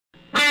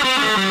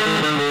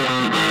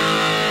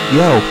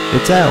Yo,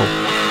 it's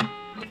L.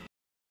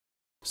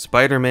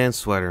 Spider-Man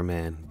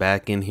Sweater-Man,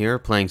 back in here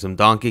playing some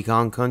Donkey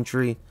Kong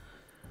Country.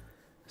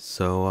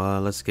 So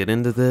let's get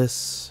into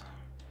this.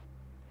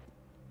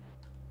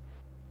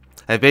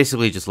 I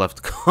basically just left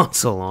the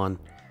console on.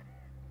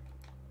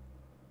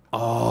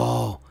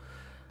 Oh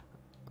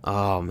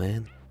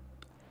man.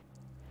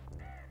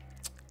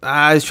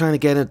 I was trying to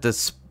get at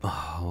this.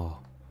 Oh,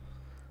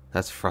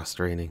 that's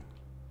frustrating.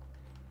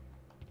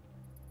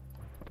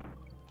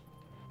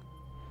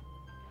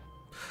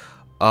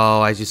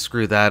 Oh, I just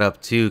screwed that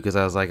up too because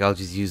I was like, I'll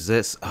just use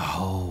this.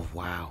 Oh,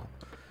 wow.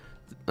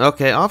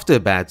 Okay, off to a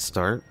bad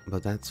start,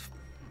 but that's...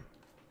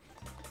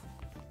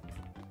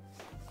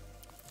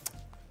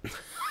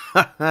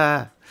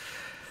 I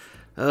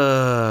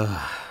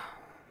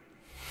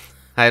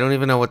don't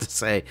even know what to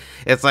say.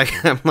 It's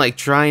like I'm like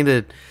trying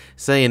to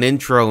say an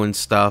intro and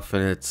stuff,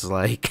 and it's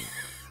like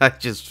I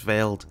just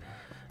failed.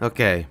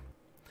 Okay.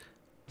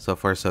 So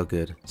far, so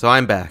good. So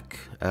I'm back,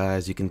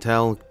 as you can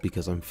tell,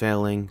 because I'm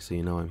failing, so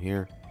you know I'm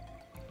here.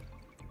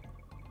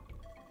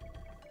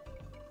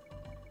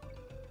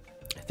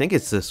 I think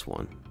it's this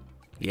one.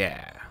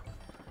 Yeah.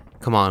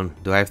 Come on,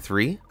 do I have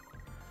 3?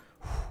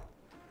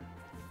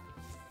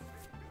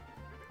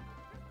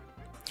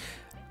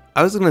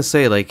 I was gonna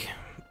say, like,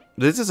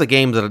 this is a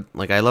game that,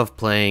 like, I love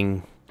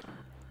playing,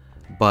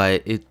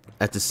 but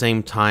at the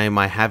same time,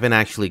 I haven't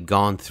actually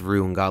gone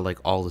through and got, like,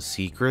 all the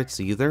secrets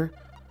either.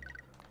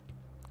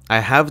 I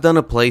have done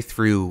a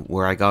playthrough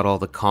where I got all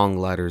the Kong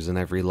letters in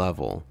every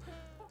level,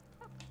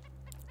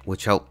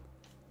 which helped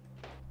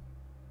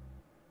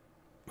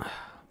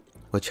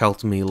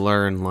me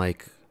learn,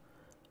 like,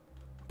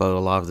 about a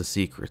lot of the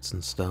secrets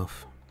and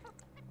stuff.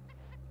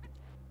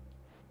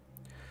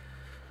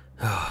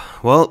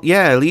 Well,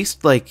 yeah, at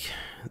least, like,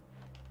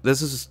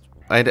 this is...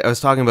 I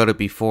was talking about it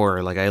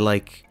before, like, I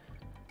like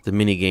the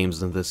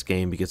mini-games in this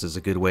game because it's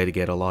a good way to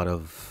get a lot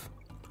of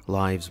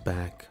lives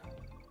back.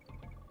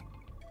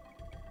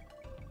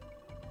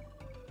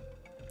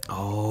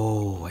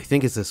 Oh, I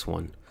think it's this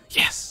one.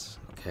 Yes!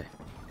 Okay.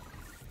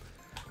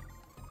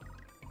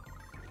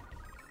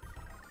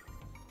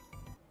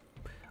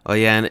 Oh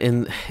yeah,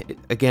 and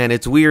again,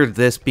 it's weird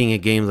this being a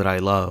game that I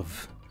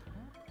love.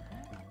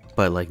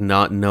 But, like,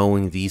 not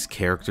knowing these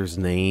characters'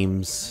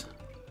 names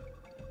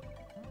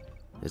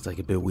is, like,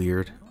 a bit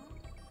weird.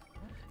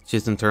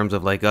 Just in terms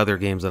of, like, other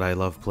games that I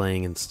love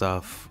playing and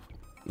stuff.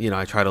 You know,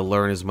 I try to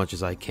learn as much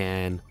as I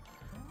can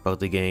about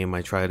the game.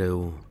 I try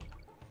to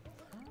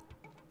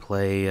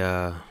play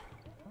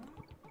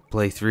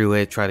through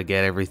it, try to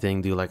get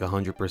everything, do like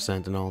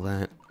 100% and all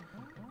that.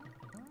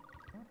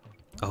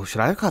 Oh,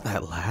 should I have got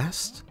that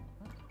last?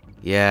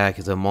 Yeah,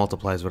 because it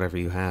multiplies whatever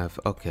you have.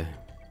 Okay.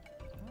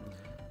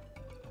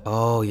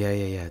 Oh, yeah,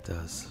 it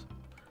does.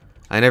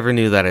 I never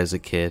knew that as a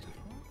kid.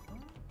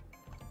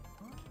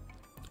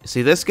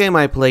 See, this game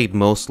I played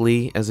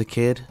mostly as a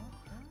kid,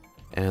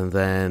 and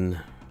then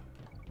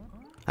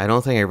I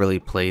don't think I really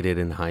played it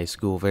in high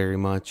school very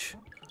much.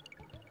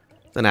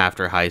 Then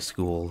after high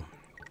school,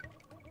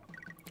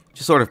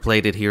 just sort of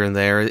played it here and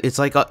there. It's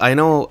like, I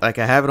know, like,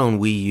 I have it on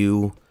Wii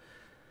U.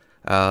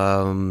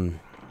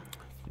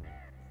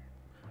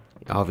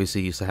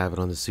 Obviously used to have it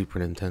on the Super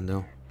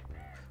Nintendo.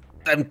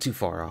 I'm too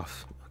far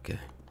off. Okay.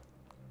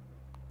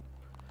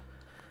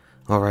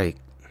 Alright,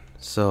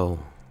 so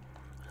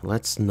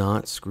let's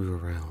not screw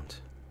around.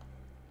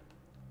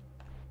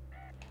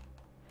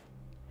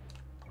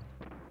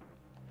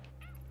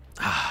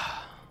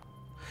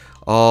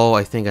 Oh,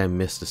 I think I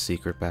missed a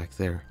secret back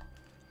there.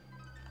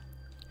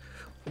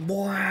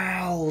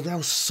 Wow, that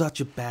was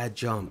such a bad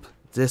jump.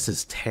 This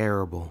is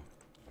terrible.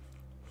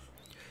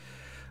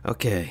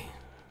 Okay.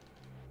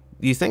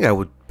 You think I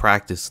would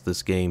practice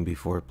this game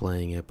before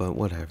playing it, but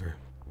whatever.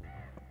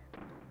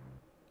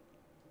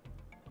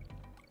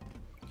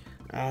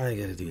 I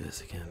gotta do this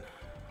again.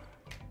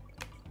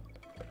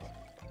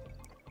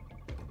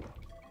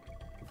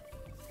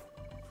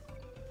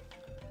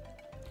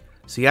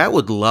 See, I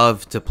would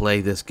love to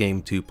play this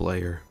game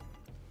 2-player.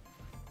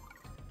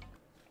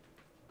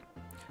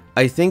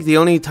 I think the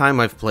only time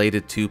I've played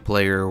it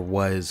 2-player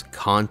was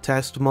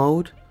contest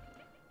mode.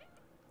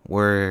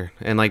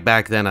 And like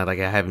back then, I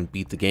haven't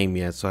beat the game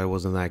yet, so I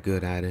wasn't that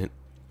good at it.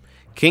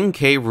 King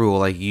K.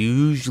 Rool I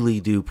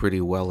usually do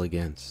pretty well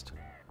against.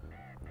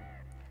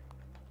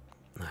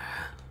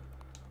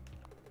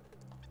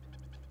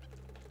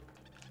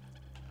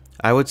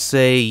 I would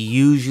say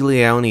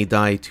usually I only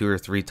die 2 or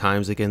 3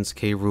 times against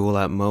K.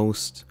 Rool at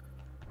most.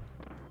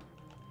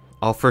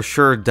 I'll for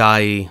sure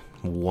die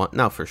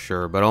not for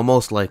sure, but I'll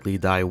most likely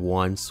die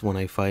once when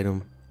I fight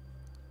him.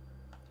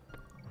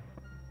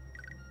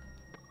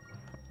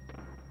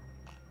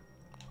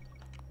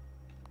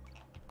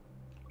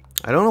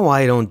 I don't know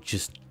why I don't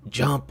just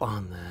jump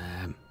on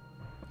them.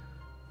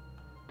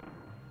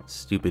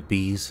 Stupid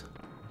bees.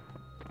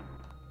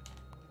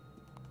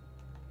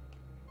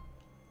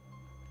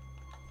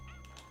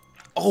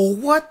 Oh,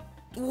 what?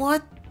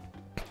 What?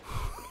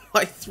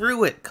 I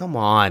threw it. Come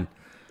on.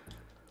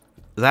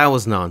 That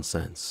was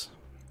nonsense.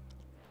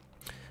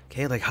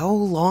 Okay, like how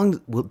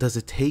long does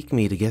it take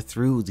me to get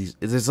through these?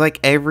 There's like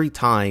every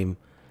time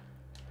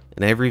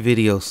in every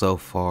video so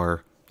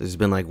far, there's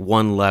been like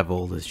one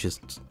level that's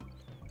just,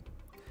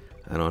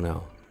 I don't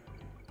know.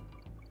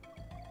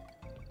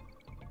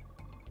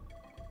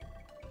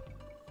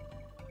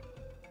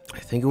 I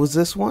think it was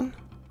this one.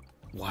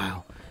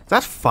 Wow. Is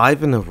that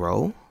 5 in a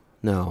row?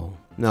 No.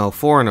 No,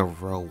 4 in a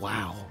row.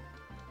 Wow.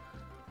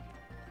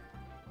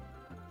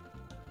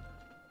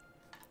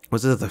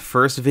 Was it the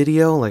first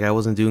video? Like I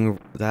wasn't doing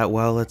that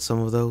well at some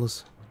of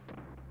those?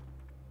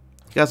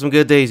 You got some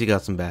good days, you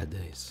got some bad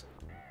days.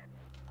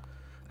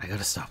 I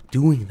gotta stop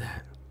doing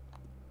that.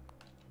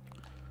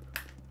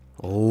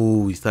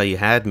 Oh, you thought you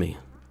had me.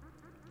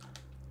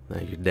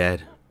 Now you're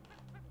dead.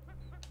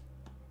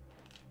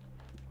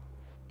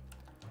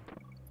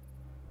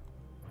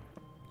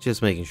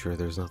 Just making sure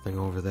there's nothing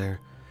over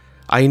there.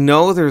 I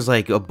know there's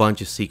like a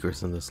bunch of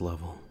secrets in this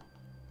level.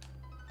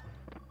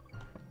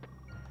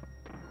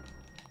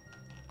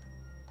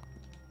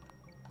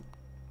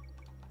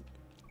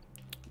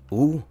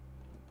 Ooh.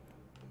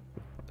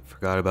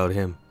 Forgot about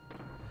him.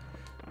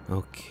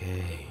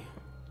 Okay.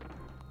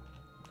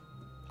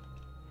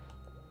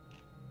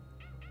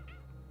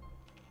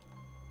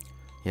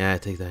 Yeah,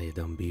 take that, you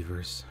dumb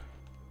beavers.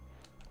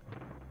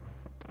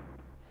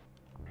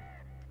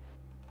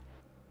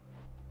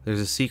 There's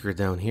a secret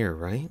down here,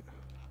 right?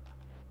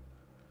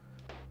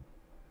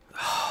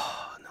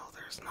 Oh, no,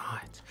 there's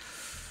not.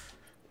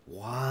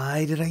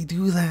 Why did I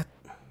do that?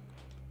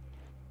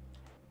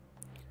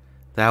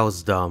 That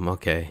was dumb.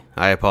 Okay,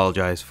 I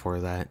apologize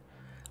for that.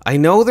 I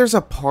know there's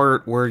a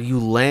part where you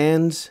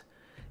land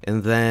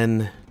and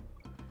then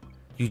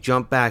you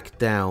jump back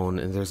down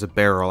and there's a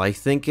barrel. I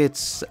think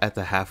it's at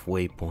the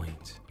halfway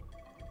point.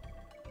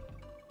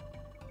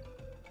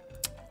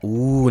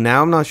 Ooh,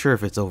 now I'm not sure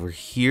if it's over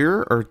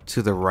here or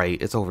to the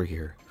right. It's over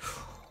here.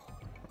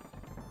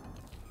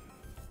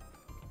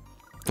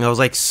 I was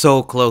like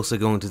so close to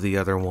going to the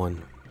other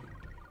one.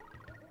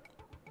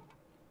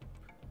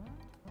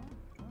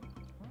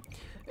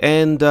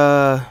 And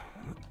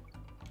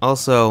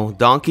also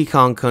Donkey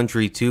Kong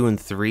Country 2 and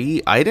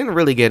 3, I didn't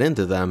really get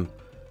into them,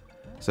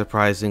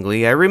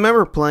 surprisingly. I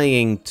remember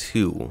playing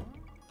 2,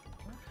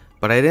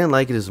 but I didn't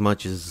like it as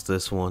much as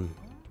this one.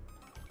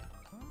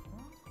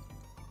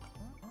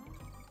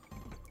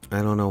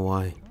 I don't know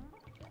why.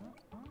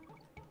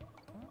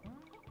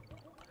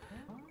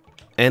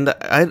 And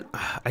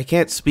I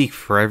can't speak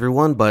for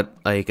everyone, but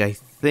like I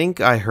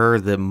think I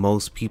heard that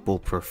most people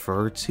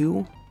prefer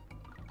 2.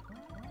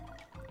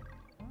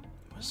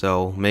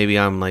 So maybe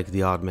I'm like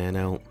the odd man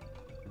out.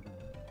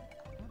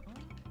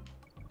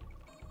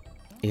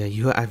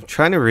 Yeah, I'm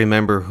trying to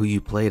remember who you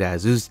played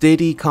as. It was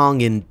Diddy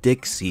Kong and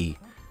Dixie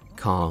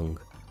Kong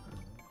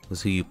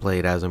was who you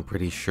played as, I'm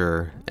pretty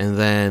sure. And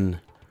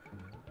then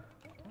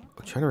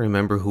I'm trying to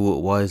remember who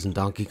it was in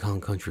Donkey Kong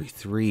Country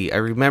 3. I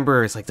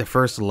remember it's like the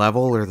first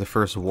level or the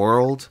first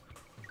world.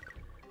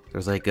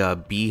 There's like a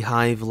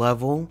beehive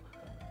level.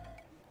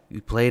 You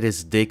played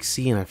as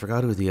Dixie, and I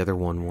forgot who the other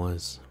one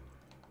was.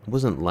 It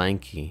wasn't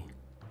Lanky.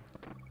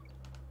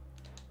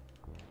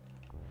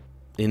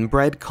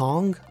 Inbred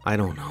Kong? I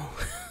don't know.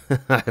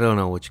 I don't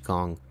know which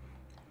Kong.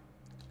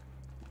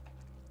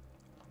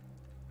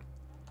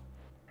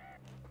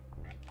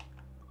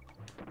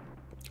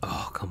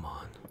 Oh, come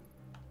on.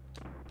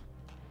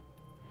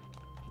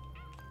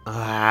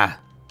 Ah.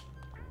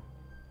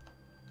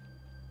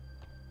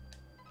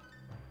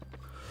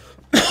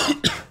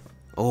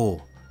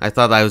 Oh, I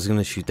thought I was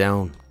gonna shoot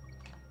down.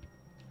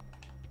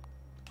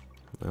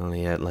 I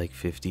only had like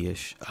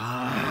 50-ish.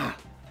 Ah.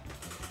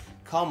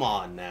 Come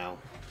on now.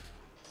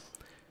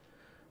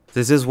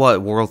 This is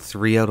what, World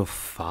 3 out of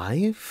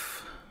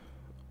 5?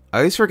 I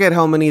always forget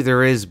how many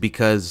there is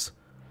because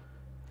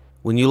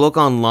when you look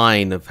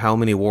online of how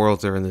many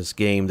worlds are in this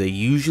game, they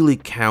usually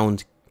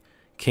count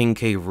King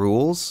K.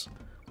 Rool's.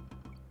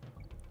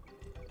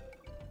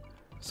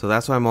 So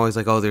that's why I'm always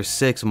like, oh, there's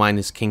 6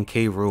 minus King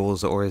K.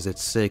 Rool's, or is it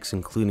 6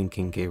 including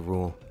King K.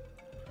 Rool?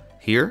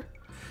 Here?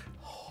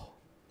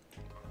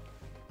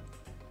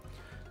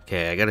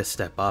 Okay, I gotta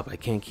step up. I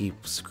can't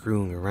keep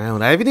screwing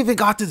around. I haven't even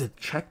got to the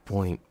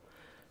checkpoint.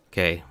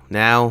 Okay,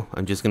 now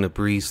I'm just gonna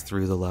breeze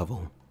through the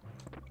level.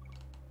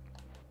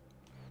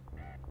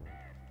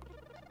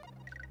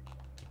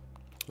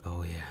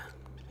 Oh yeah.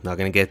 Not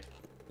gonna get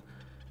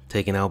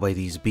taken out by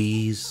these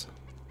bees.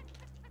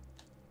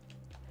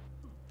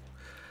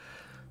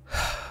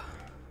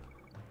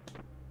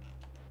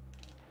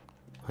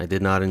 I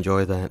did not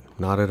enjoy that.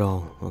 Not at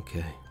all.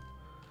 Okay.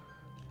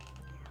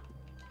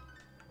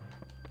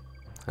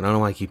 I don't know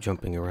why I keep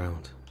jumping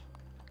around.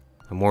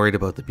 I'm worried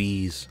about the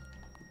bees.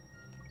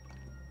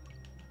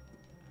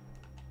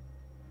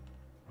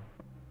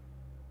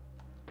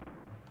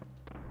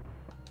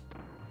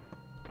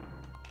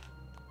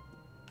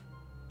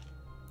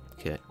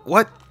 Okay.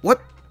 What?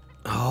 What?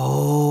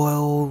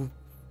 Oh,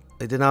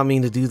 I did not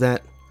mean to do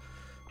that.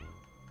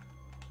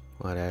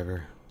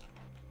 Whatever.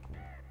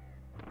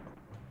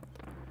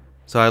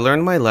 So I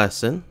learned my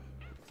lesson.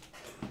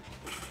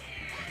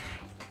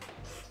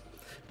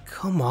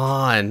 Come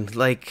on,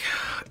 like,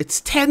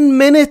 it's 10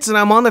 minutes and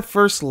I'm on the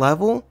first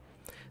level?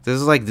 This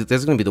is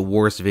gonna be the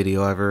worst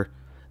video ever.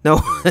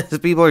 No,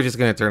 people are just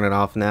gonna turn it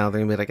off now.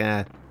 They're gonna be like,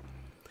 ah,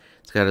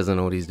 this guy doesn't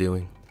know what he's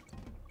doing.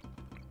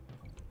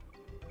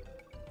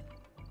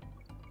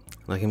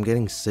 Like, I'm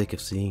getting sick of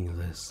seeing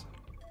this.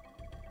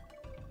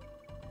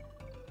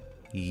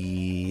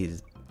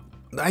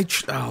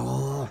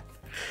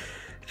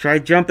 Try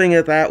jumping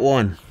at that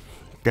one.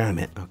 Damn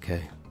it,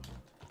 okay.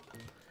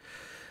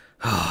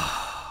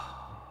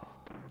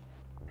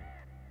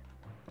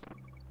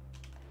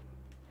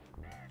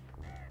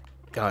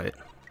 Got it.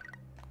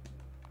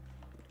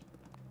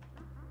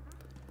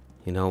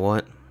 You know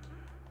what?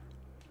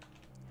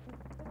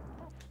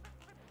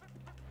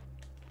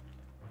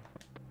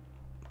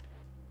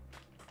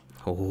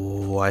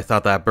 Oh, I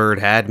thought that bird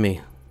had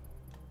me.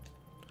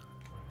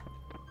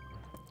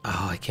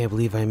 Oh, I can't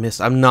believe I missed.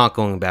 I'm not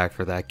going back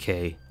for that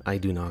K. I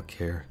do not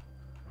care.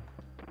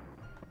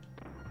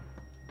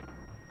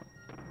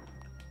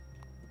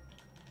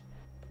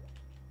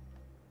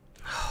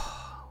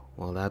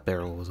 Well, that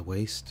barrel was a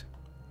waste.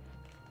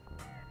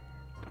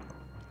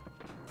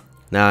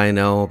 Now I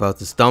know about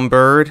this dumb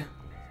bird. You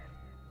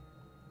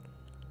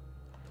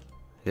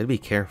gotta be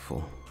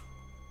careful.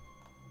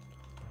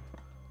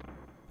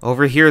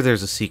 Over here,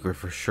 there's a secret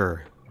for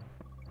sure.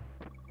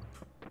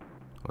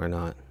 Or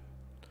not.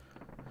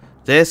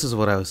 This is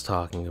what I was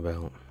talking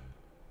about.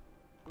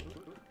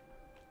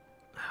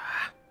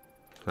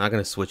 Not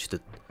gonna switch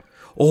to...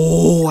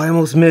 Oh, I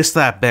almost missed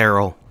that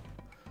barrel.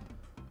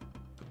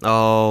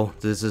 Oh,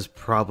 this is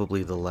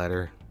probably the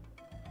letter.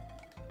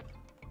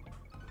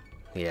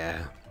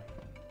 Yeah.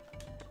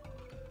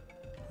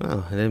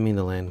 Oh, I didn't mean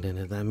to land in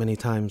it that many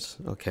times.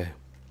 Okay.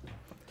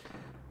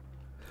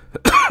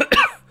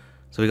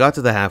 So we got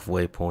to the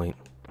halfway point.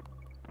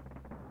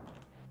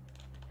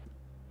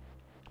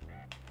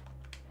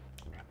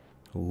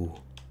 Ooh.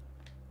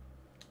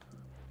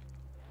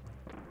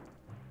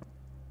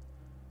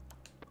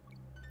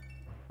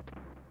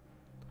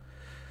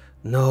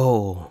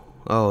 No.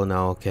 Oh,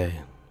 no,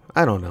 okay.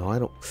 I don't know. I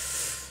don't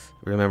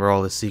remember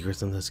all the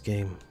secrets in this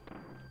game.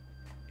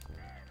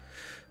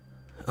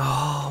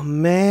 Oh,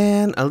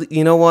 man.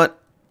 You know what?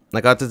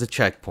 I got to the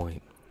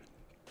checkpoint.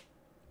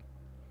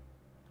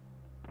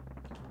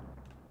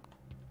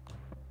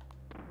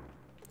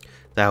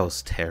 That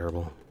was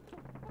terrible.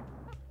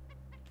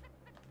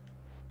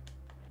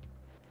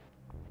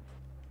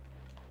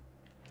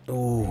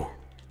 Ooh.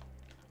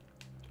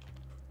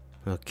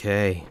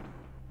 Okay.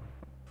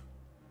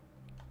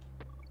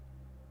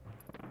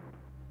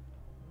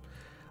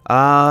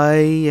 I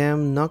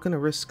am not gonna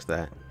risk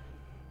that.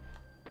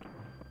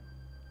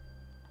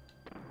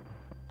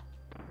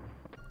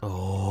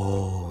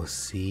 Oh,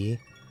 see?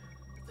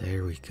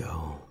 There we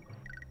go.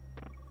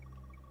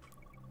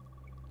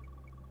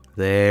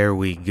 There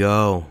we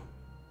go.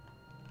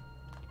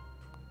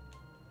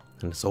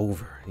 And it's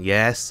over.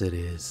 Yes, it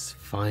is.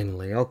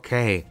 Finally.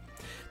 Okay.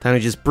 Time to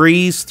just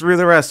breeze through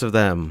the rest of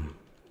them.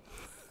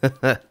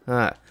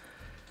 That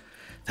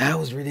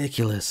was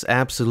ridiculous.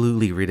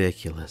 Absolutely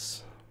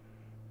ridiculous.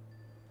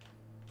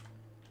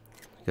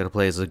 Gotta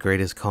play as the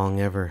greatest Kong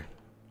ever.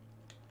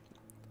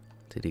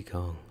 Diddy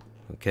Kong.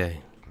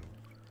 Okay.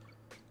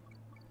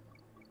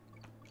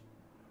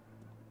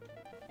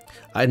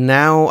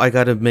 Now I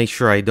gotta make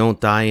sure I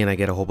don't die and I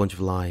get a whole bunch of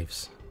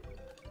lives.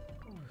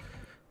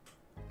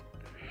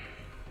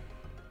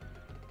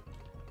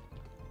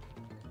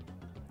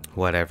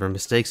 Whatever,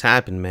 mistakes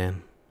happen,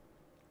 man.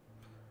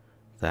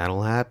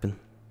 That'll happen.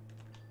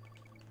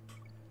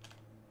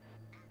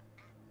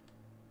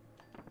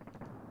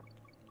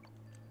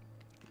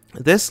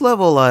 This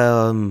level,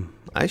 I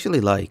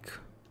actually like.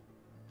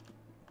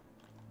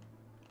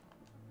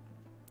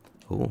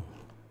 Oh,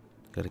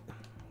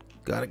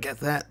 gotta get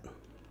that.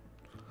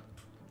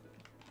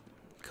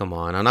 Come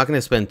on, I'm not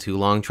gonna spend too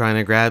long trying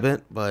to grab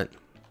it, but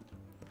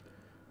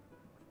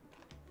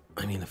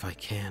I mean, if I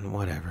can,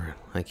 whatever.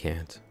 I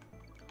can't.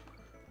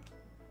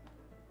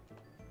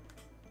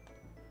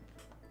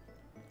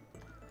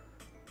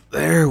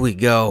 There we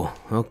go.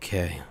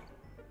 Okay.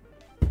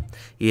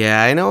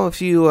 Yeah, I know a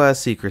few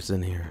secrets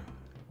in here.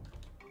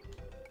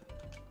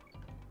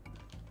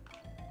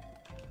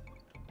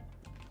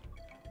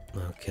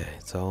 Okay,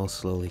 it's all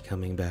slowly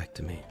coming back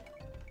to me.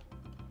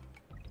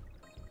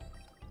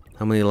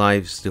 How many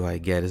lives do I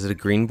get? Is it a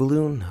green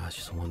balloon? No, it's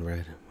just one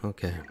red.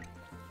 Okay.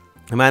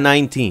 I'm at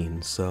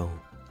 19, so...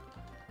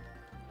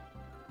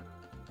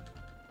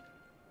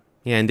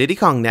 Yeah, and Diddy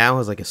Kong now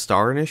has like a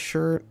star in his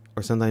shirt,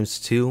 or sometimes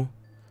two.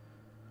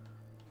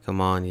 Come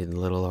on, you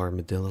little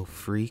armadillo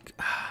freak.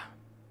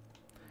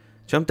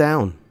 Jump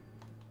down.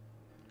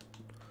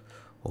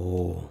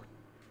 Oh.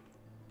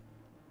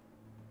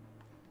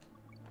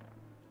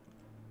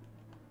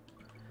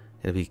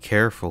 Gotta be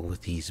careful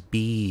with these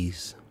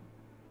bees.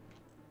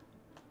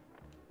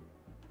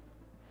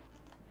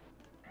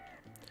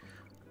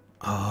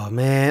 Oh,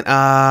 man.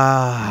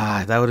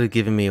 That would have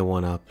given me a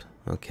 1-up.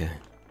 Okay.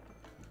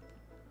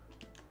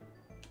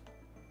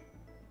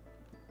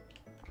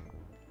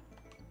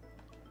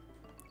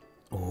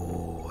 Oh.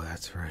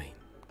 that's right.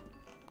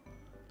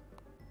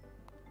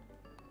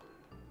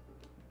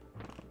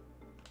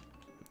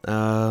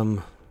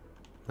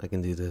 I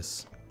can do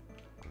this.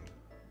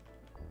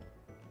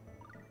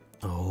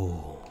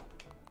 Oh.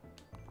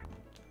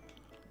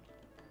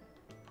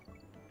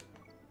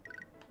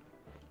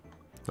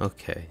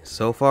 Okay,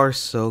 so far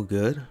so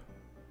good.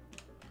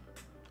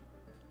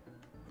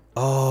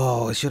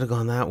 Oh, I should have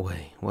gone that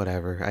way.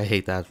 Whatever, I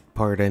hate that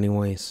part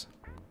anyways.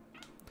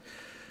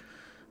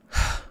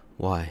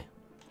 Why?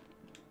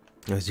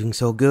 I was doing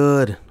so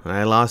good.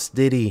 I lost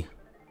Diddy.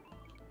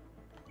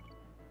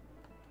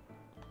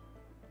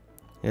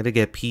 I had to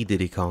get P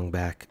Diddy Kong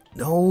back.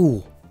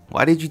 No!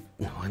 Why did you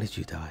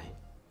die?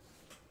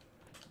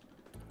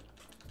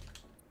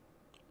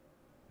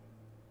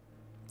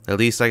 At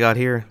least I got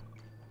here.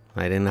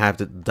 I didn't have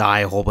to die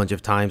a whole bunch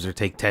of times or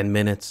take 10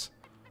 minutes.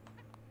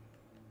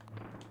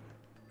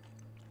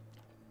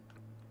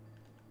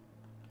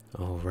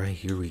 Alright,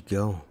 here we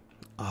go.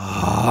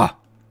 Ah!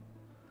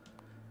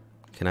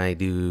 Can I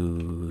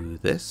do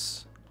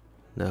this?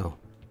 No.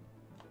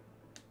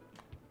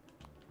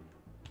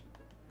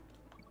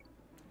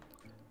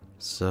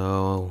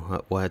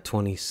 So, what,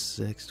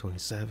 26,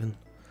 27?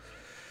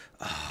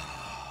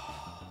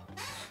 Oh.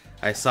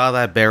 I saw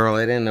that barrel,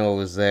 I didn't know it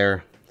was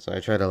there. So I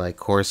tried to like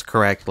course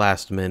correct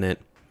last minute.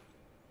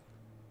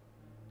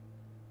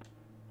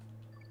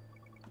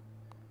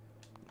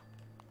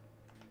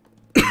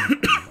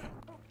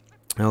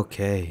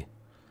 Okay.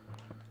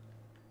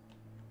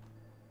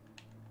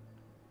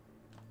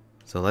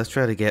 So let's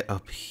try to get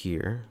up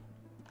here.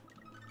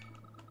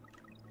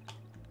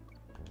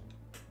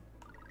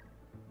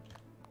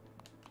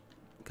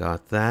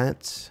 Got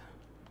that.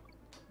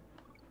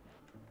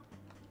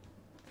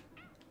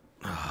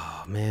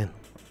 Oh, man.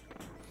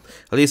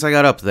 At least I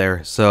got up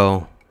there,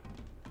 so...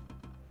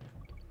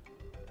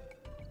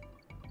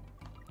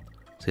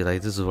 See,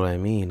 like, this is what I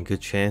mean. Good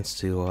chance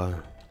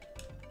to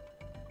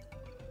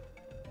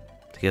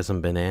get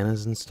some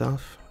bananas and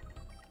stuff.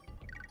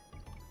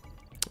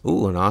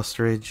 Ooh, an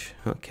ostrich.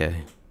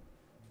 Okay.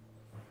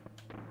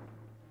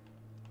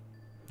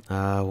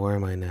 Where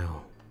am I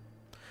now?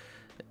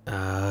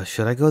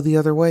 Should I go the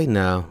other way?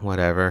 No,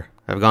 whatever.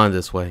 I've gone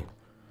this way.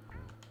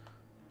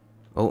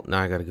 Oh,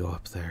 now I gotta go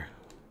up there.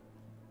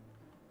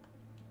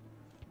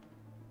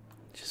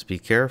 Just be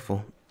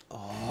careful.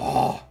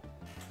 Oh.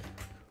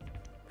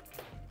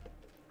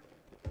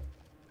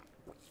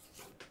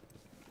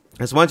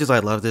 As much as I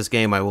love this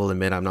game, I will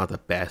admit I'm not the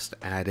best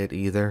at it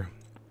either.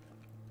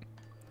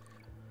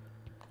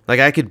 Like,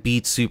 I could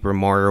beat Super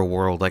Mario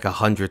World like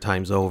 100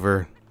 times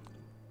over.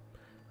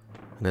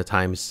 And the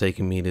time it's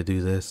taken me to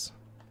do this.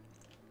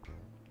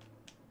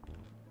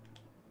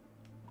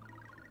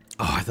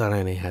 Oh, I thought I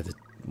only had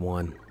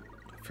one.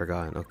 I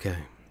forgot. Okay.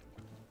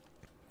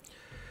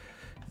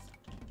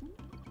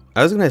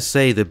 I was gonna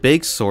say, the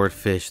big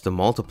swordfish, the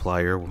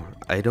multiplier,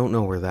 I don't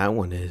know where that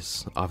one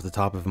is off the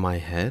top of my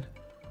head.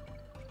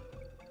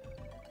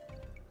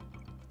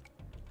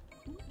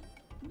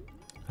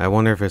 I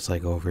wonder if it's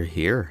like over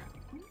here.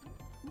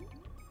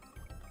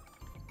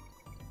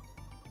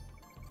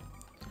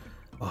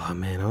 Oh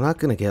man, I'm not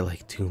gonna get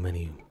like too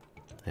many,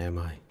 am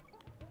I?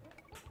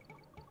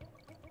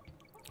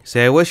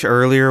 See, I wish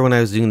earlier when I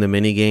was doing the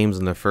mini games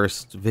in the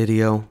first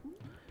video,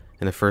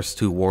 in the first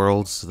two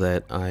worlds,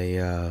 that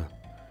I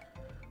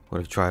would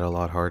have tried a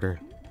lot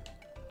harder.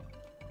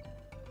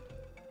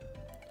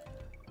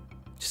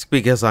 Just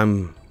because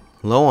I'm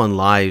low on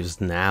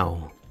lives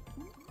now.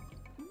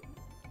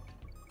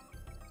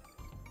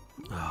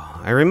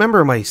 Oh, I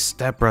remember my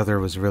stepbrother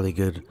was really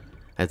good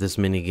at this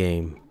mini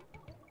game.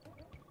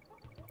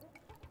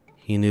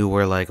 He knew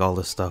where like all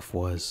the stuff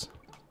was.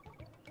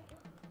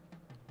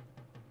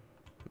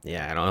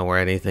 Yeah, I don't know where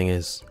anything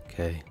is.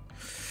 Okay.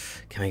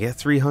 Can I get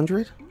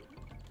 300?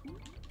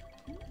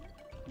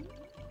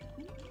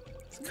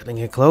 It's cutting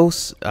it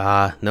close.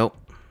 Nope.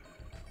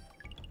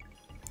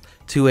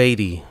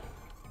 280.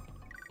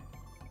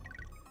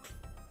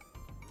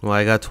 Well,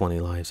 I got 20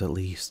 lives at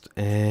least.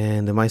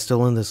 And am I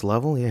still in this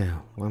level? Yeah.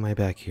 Why am I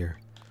back here?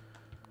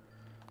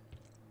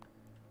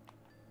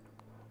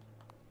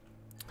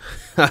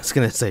 I was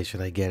gonna say,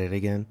 should I get it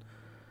again?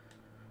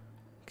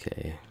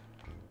 Okay.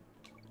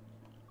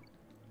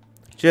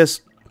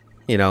 Just,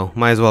 you know,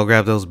 might as well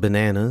grab those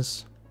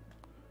bananas.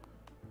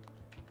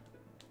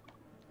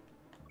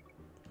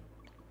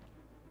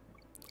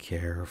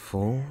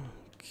 Careful.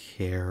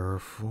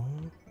 Careful.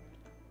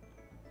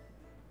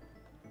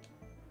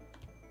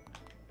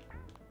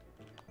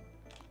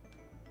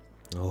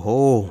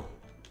 Oh.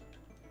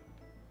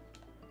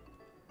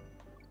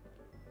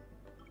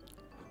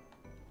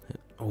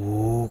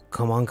 Oh,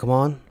 come on, come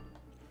on.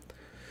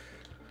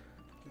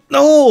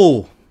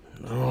 No!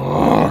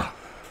 Ugh.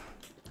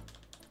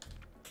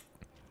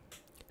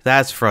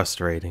 That's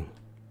frustrating.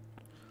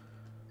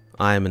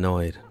 I am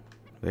annoyed.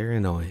 Very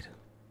annoyed.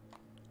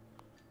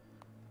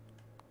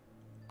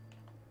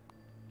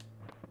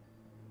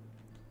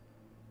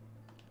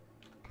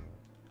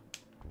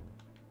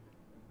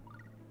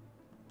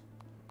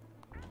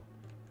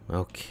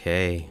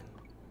 Okay.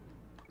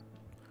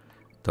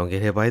 Don't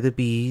get hit by the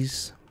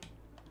bees.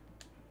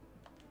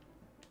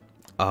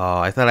 Oh,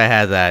 I thought I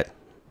had that.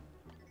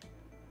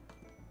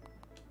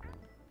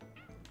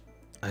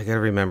 I gotta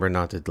remember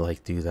not to,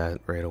 like, do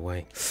that right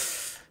away.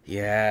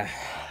 Yeah,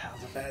 that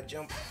was a bad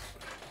jump.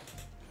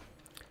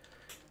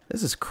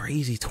 This is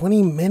crazy.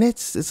 20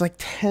 minutes? It's like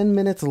 10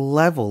 minutes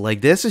level.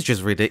 Like, this is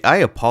just ridiculous. I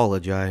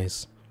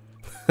apologize.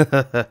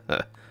 That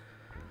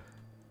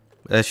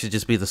should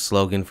just be the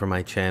slogan for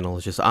my channel.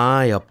 It's just,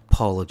 I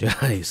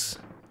apologize.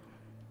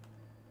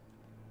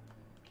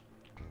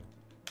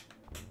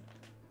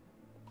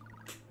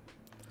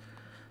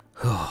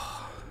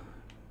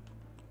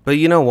 But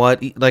you know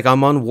what? Like,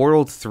 I'm on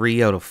World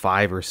 3 out of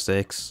 5 or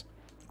 6.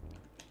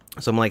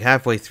 So I'm like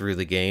halfway through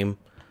the game.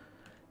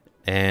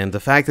 And the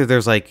fact that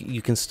there's like,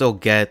 you can still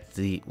get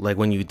the, like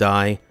when you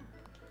die,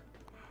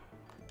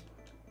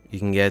 you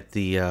can get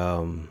the,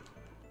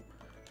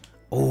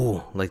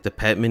 oh, like the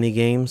pet mini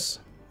games.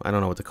 I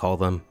don't know what to call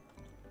them.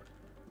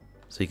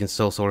 So you can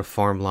still sort of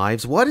farm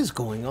lives. What is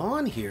going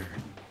on here?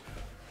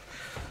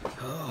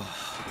 Oh.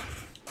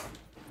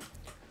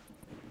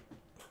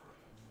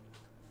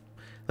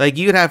 Like,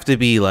 you'd have to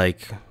be,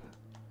 like,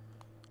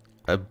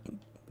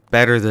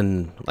 better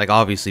than, like,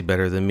 obviously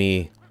better than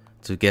me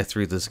to get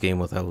through this game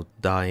without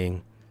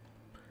dying.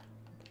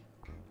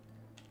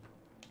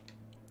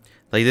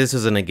 Like, this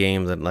isn't a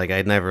game that, like,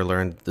 I'd never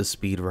learned the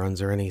speed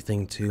runs or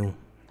anything, too.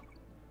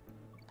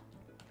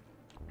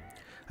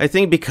 I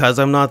think because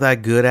I'm not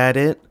that good at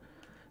it,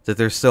 that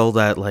there's still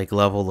that, like,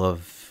 level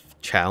of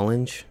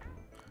challenge.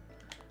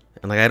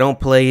 And, like, I don't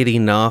play it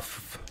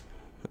enough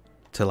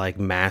to like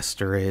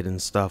master it and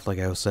stuff like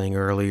I was saying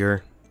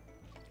earlier.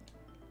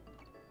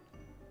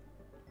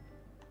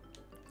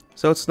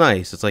 So it's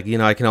nice. It's like, you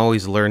know, I can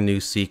always learn new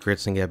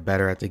secrets and get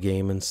better at the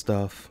game and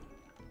stuff.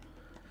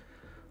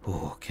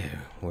 Ooh, okay,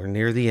 we're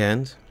near the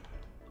end.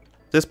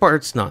 This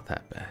part's not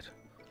that bad.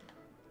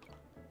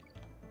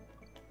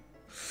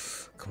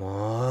 Come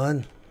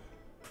on.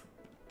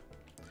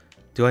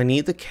 Do I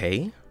need the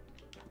K?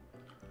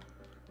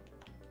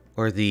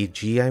 Or the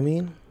G, I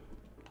mean?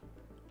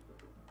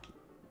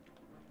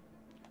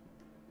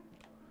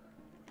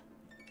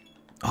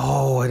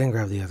 Oh, I didn't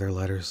grab the other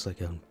letters like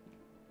a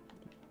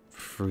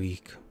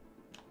freak.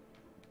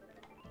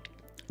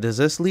 Does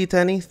this lead to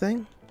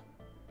anything?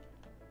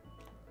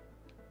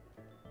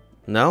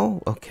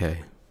 No?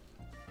 Okay.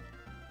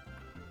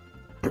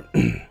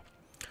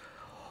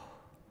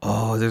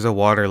 Oh, there's a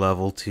water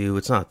level too.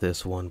 It's not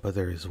this one, but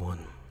there is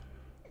one.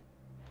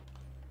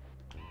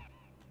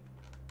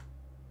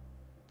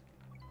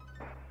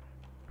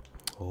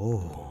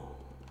 Oh.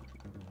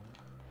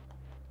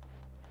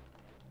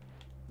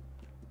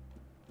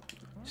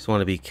 Just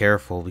want to be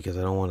careful because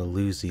I don't want to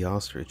lose the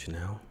ostrich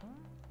now.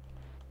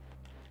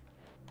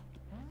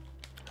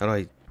 How do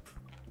I...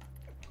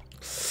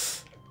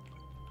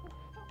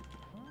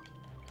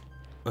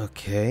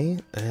 Okay,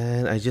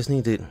 and I just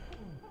need to...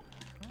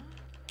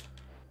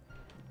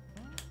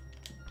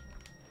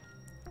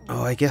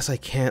 Oh, I guess I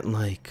can't,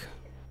 like...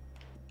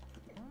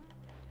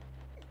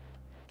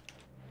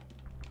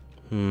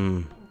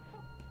 Okay,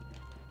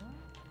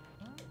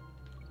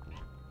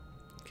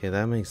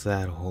 that makes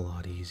that a whole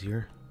lot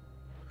easier.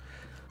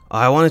 Oh,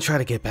 I want to try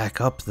to get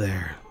back up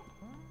there.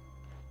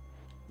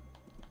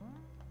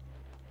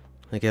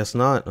 I guess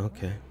not.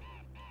 Okay.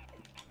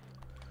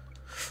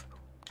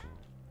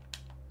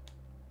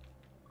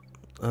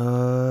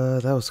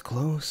 That was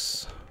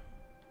close.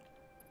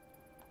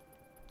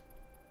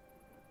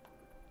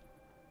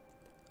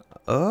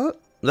 That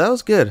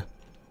was good.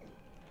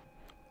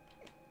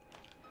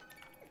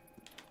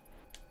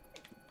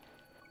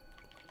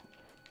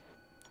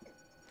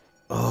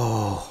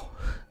 Oh,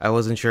 I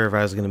wasn't sure if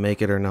I was going to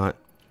make it or not.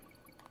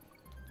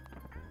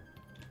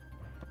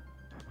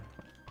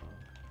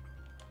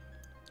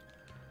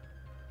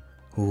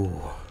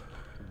 Ooh.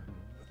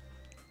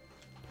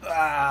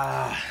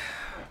 Ah.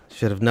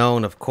 Should have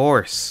known, of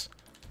course.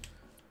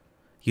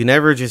 You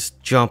never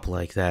just jump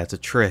like that. It's a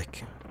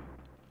trick.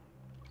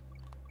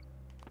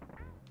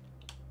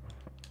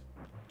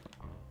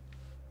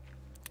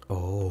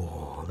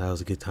 Oh, that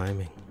was a good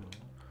timing.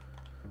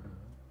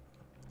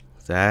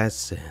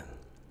 That's it.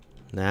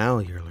 Now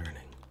you're learning.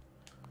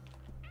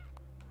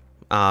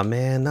 Aw,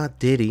 man, not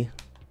Diddy.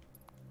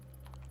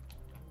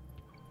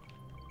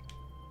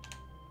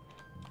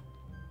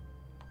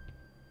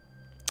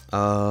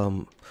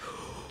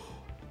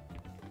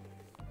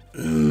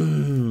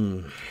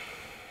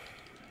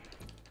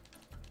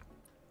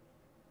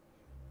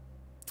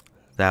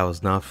 That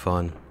was not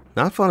fun.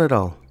 Not fun at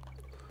all.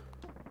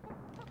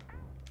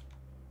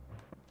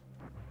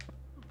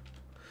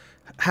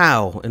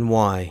 How and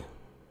why?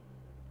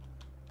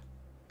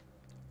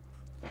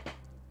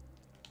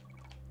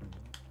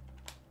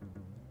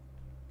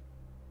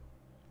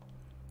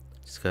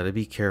 Just gotta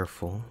be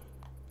careful.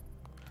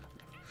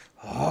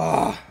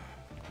 Oh.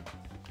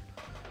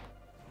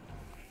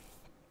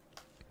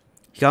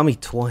 He got me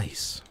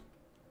twice.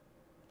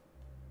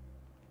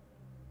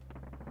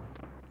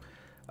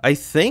 I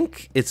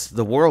think it's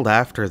the world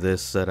after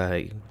this that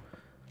I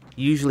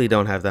usually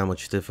don't have that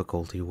much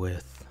difficulty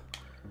with.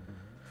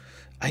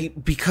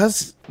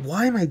 Because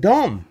why am I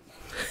dumb?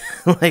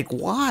 Like,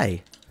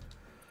 why?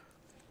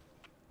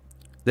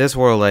 This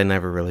world I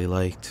never really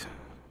liked.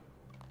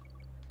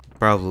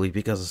 Probably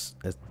because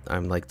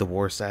I'm like the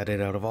worst at it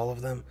out of all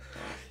of them.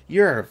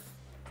 You're...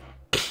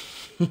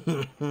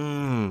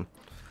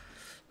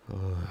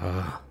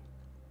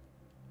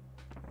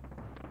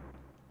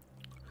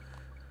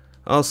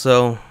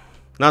 Also,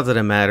 not that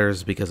it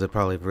matters because it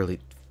probably really...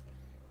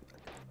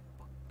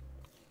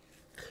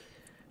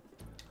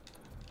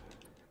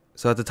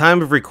 So at the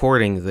time of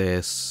recording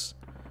this,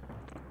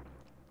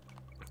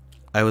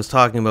 I was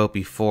talking about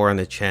before on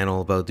the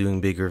channel about doing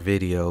bigger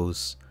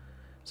videos.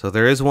 So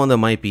there is one that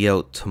might be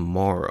out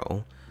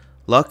tomorrow.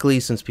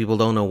 Luckily, since people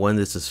don't know when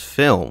this is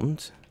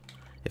filmed,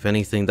 if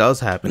anything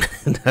does happen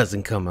and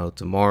doesn't come out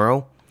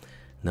tomorrow,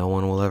 no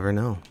one will ever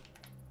know.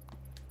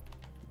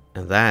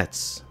 And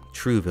that's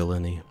true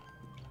villainy.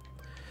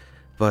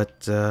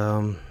 But,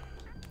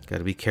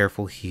 gotta be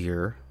careful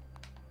here.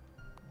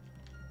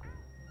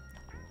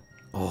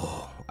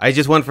 Oh, I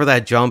just went for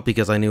that jump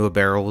because I knew a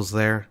barrel was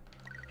there.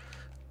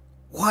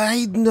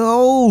 Why?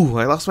 No!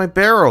 I lost my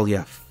barrel,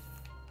 yeah.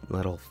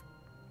 Little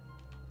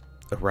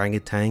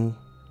orangutan.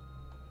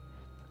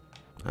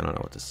 I don't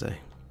know what to say.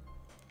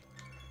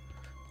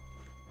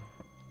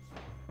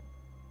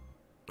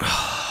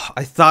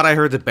 I thought I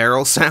heard the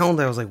barrel sound.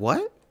 I was like,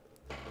 what?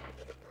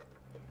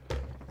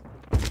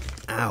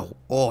 Ow.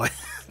 Oh, I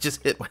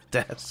just hit my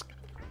desk.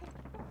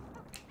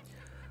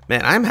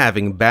 Man, I'm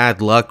having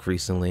bad luck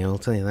recently, I'll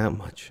tell you that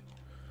much.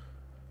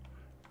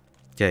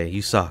 Okay,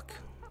 you suck.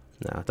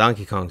 No,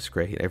 Donkey Kong's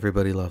great.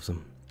 Everybody loves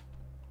him.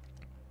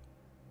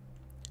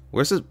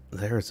 Where's the...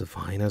 There's the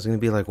vine. I was going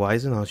to be like, why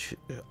isn't all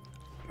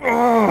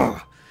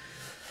oh!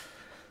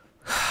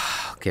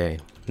 Okay,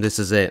 this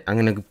is it. I'm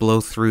going to blow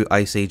through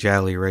Ice Age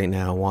Alley right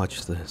now.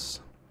 Watch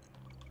this.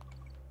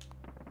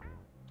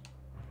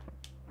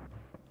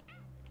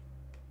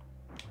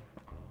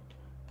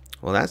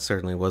 Well, that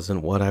certainly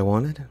wasn't what I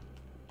wanted.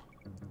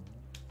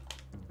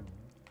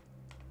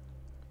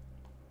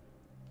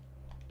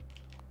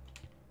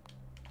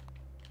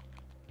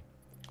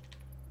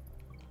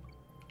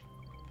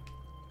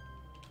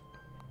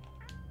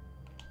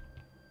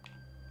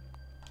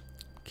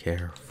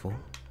 Careful.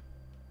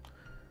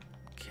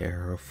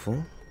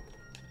 Careful.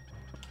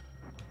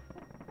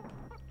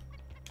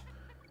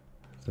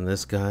 And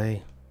this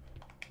guy...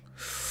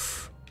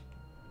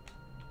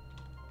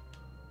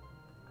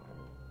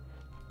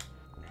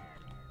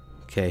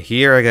 Okay,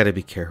 here I gotta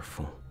be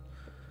careful.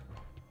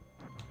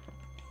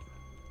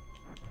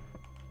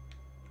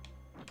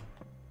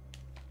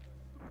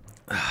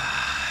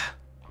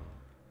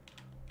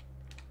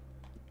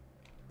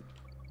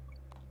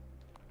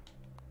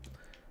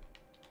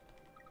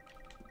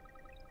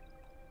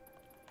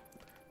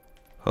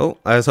 Oh,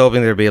 I was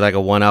hoping there'd be like a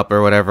 1-up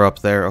or whatever up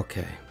there.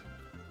 Okay.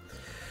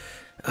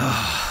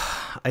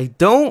 I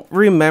don't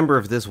remember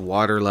if this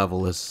water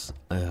level is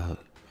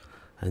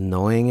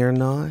annoying or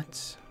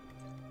not.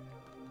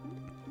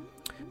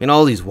 I mean,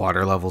 all these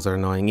water levels are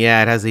annoying.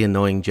 Yeah, it has the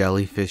annoying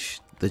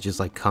jellyfish that just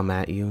like come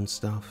at you and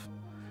stuff.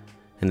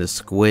 And the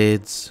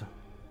squids.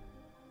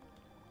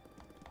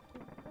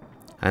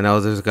 I know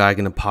there's a guy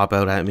gonna pop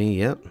out at me.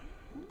 Yep.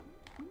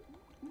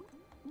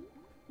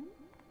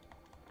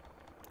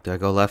 Do I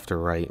go left or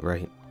right?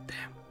 Right.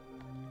 Damn.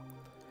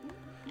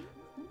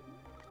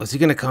 Was he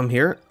gonna come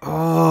here?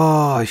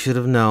 Oh, I should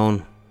have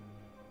known.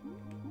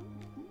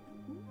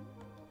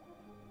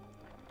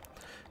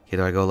 Okay,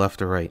 do I go left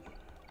or right?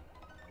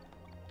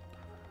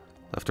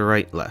 Left or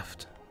right?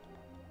 Left.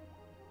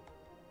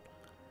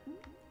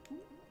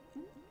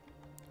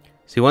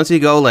 See, once you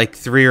go like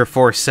 3 or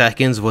 4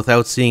 seconds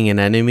without seeing an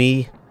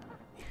enemy,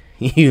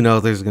 you know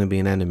there's gonna be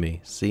an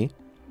enemy. See?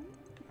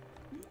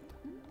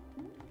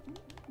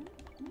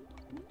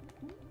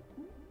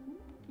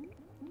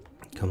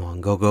 Come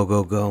on, go, go,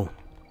 go, go.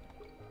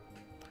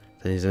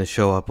 Then he's gonna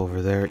show up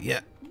over there.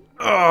 Yeah.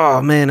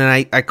 Oh, man,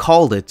 and I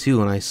called it,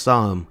 too, and I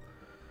saw him.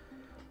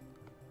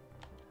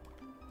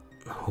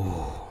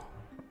 Ooh.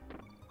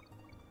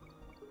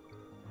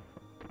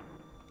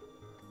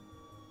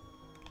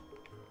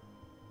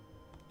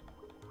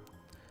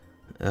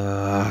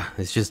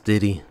 It's just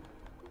Diddy.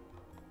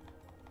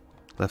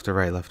 Left or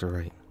right, left or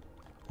right.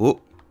 Whoa.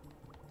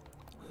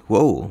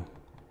 Whoa.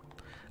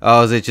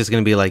 Oh, is it just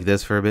gonna be like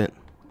this for a bit?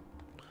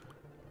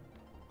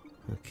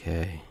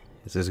 Okay.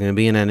 Is there gonna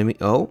be an enemy?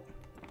 Oh.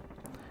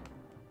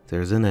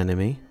 There's an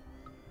enemy.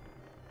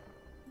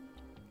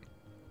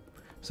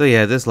 So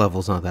yeah, this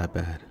level's not that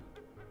bad.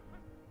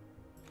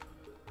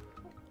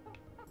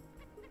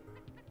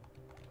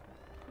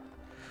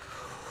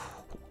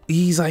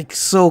 He's like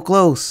so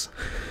close.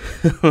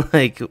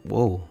 Like,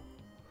 whoa.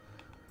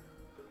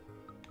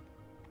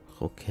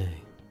 Okay.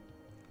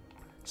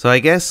 So I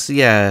guess,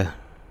 yeah.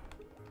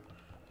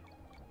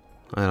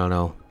 I don't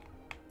know.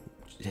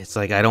 It's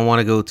like I don't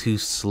want to go too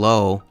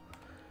slow.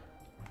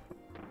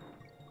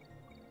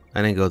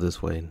 I didn't go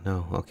this way.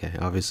 No, okay.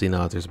 Obviously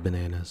not. There's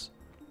bananas.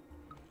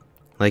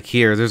 Like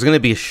here, there's gonna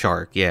be a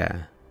shark,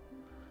 yeah.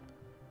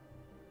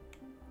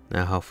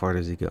 Now how far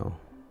does he go?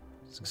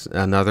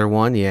 Another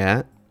one,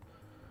 yeah.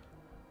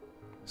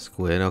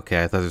 Squid,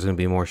 okay, I thought there was gonna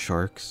be more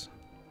sharks.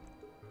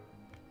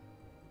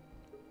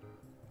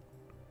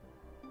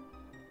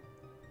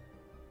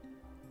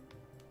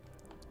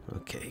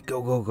 Okay,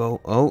 go, go,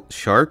 go. Oh,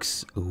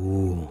 sharks.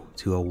 Ooh,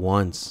 2 at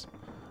once.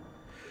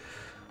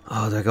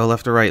 Oh, did I go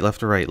left or right?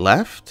 Left or right?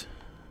 Left?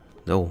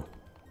 No.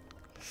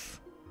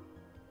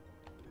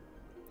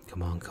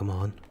 Come on, come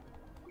on.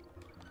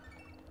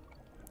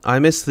 I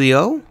missed the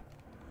O?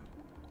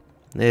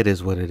 It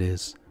is what it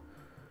is.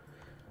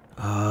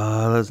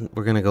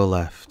 We're gonna go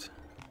left.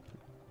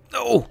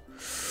 No!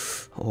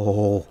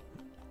 Oh.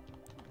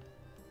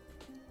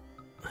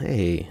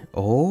 Hey.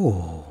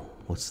 Oh.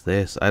 What's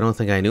this? I don't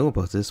think I knew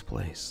about this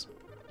place.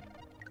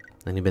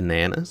 Any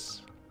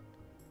bananas?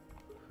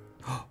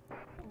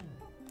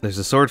 There's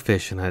a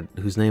swordfish and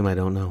whose name I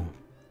don't know.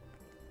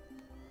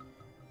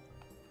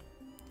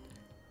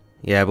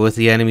 Yeah, but with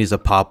the enemies that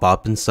pop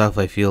up and stuff,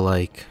 I feel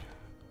like...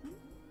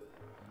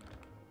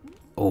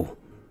 Oh.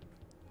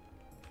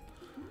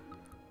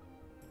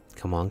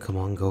 Come on, come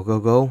on, go, go,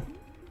 go.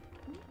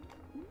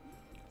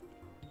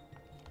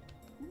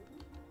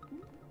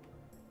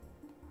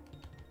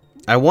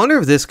 I wonder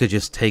if this could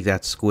just take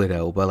that squid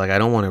out, but like I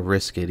don't want to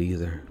risk it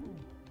either.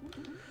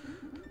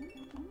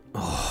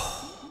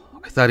 Oh,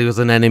 I thought he was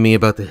an enemy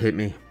about to hit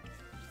me.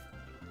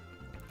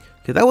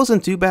 Okay, that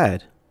wasn't too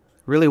bad.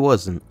 Really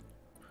wasn't.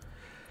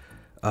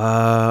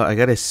 I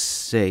gotta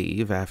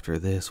save after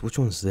this. Which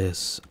one's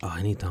this? Oh,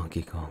 I need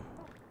Donkey Kong.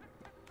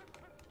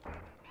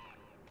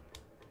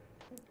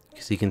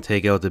 Because he can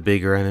take out the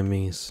bigger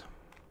enemies.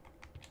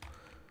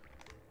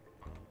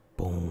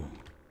 Boom.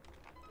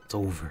 It's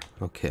over.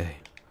 Okay.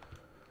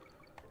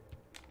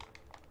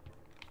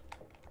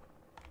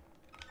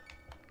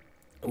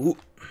 Ooh.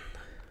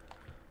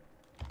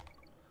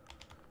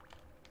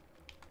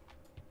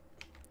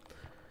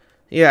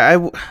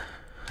 Yeah,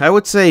 I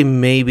would say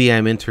maybe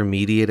I'm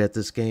intermediate at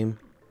this game.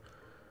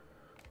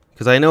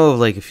 Because I know of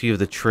like a few of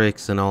the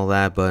tricks and all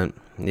that, but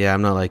yeah,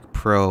 I'm not like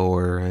pro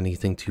or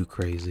anything too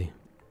crazy.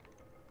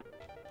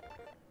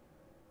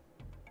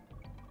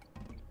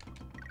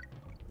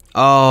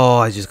 Oh,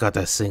 I just got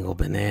that single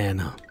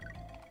banana.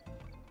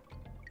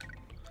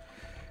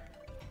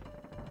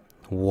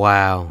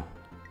 Wow.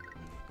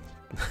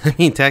 I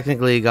mean,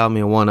 technically it got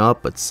me a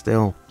 1-up, but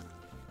still.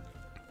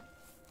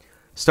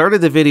 Started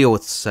the video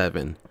with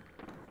 7.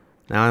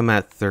 Now I'm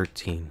at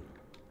 13.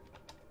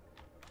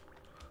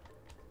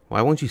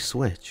 Why won't you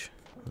switch?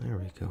 There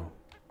we go.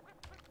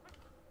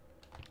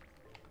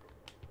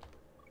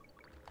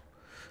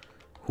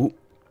 Ooh.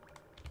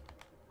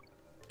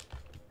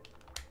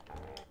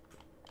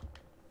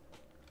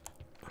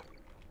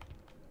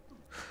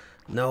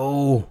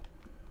 No.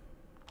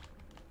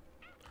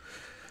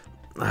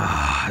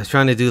 I was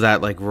trying to do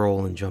that like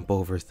roll and jump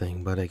over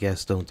thing, but I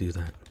guess don't do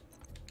that.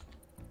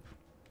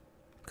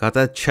 Got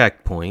that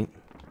checkpoint.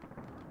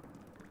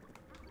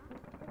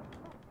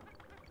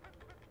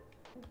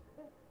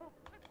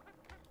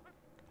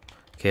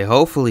 Okay,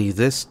 hopefully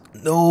this...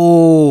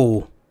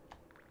 No!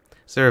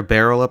 Is there a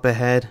barrel up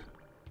ahead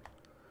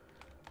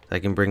I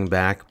can bring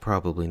back?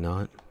 Probably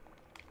not.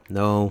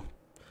 No.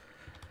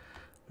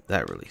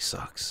 That really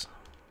sucks.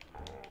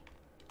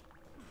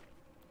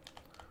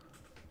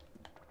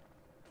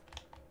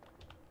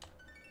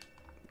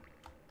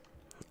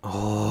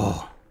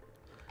 Oh.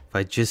 If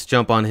I just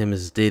jump on him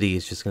as Diddy,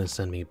 it's just going to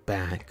send me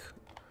back.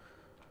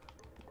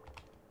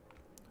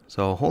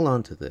 So I'll hold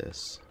on to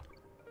this.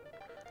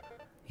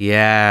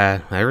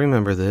 Yeah, I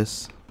remember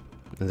this.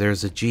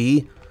 There's a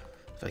G,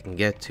 if I can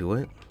get to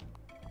it.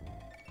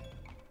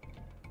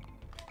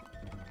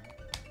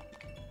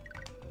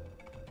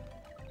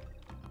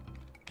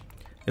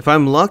 If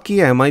I'm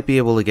lucky, I might be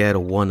able to get a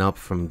 1-up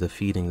from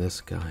defeating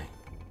this guy.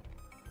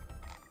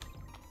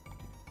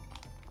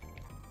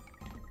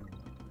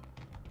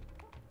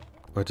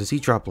 Or does he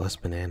drop less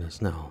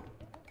bananas? No.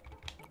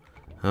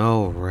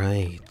 Oh,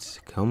 right.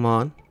 Come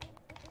on.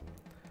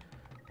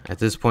 At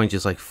this point,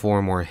 just like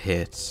 4 more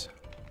hits.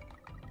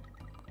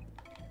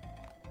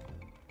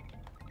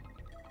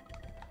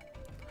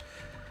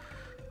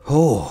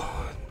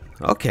 Oh.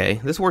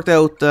 Okay. This worked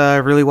out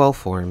really well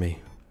for me.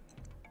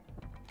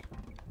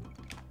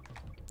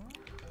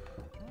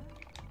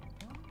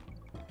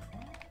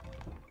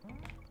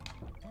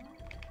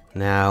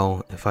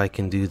 Now, if I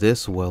can do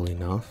this well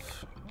enough...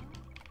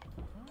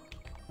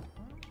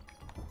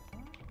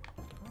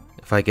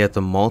 If I get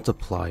the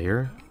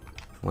multiplier,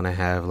 when I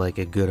have like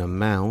a good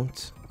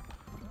amount.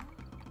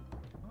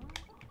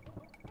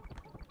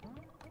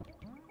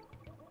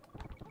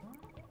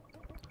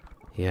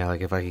 Yeah, like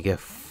if I could get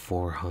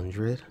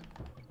 400.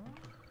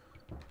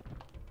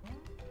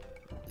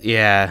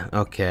 Yeah,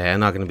 okay, I'm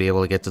not going to be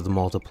able to get to the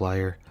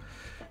multiplier.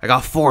 I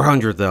got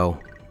 400 though.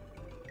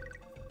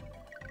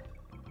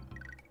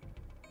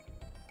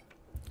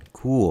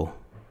 Cool.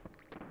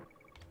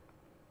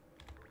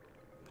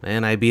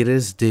 And I beat it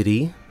as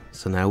Diddy.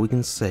 So now we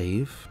can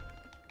save.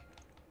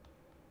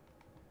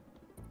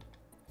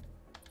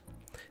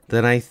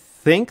 Then I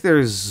think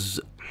there's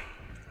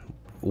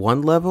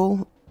one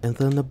level and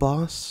then the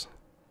boss?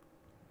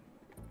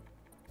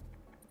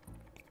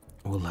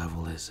 What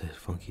level is it?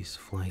 Funky's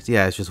Flights.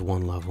 Yeah, it's just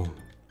one level.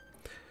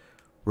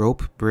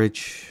 Rope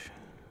Bridge.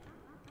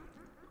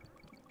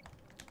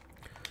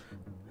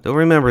 Don't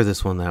remember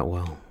this one that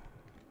well.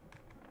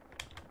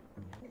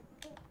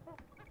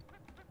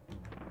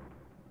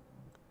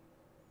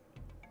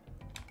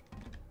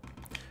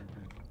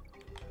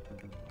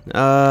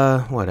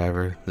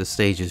 Whatever. The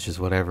stage is just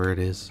whatever it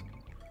is.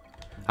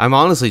 I'm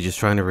honestly just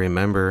trying to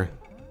remember.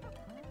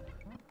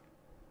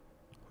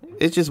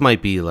 It just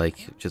might be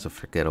like just a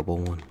forgettable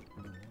one.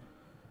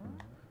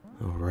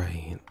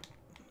 Alright.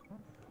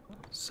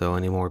 So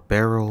any more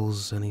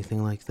barrels,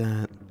 anything like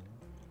that?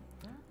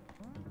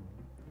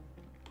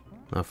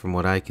 Not from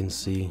what I can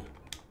see.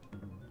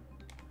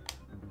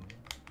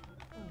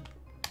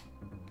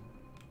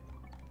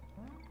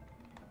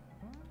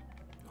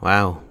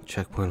 Wow,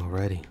 checkpoint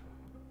already.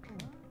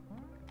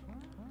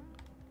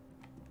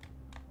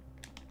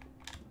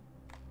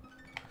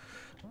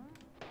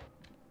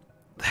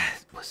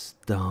 That was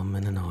dumb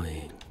and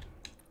annoying.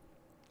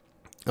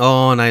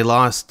 Oh, and I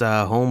lost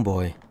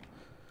Homeboy.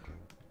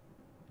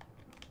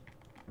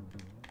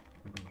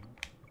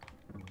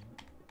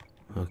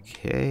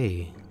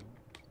 Okay.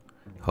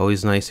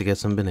 Always nice to get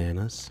some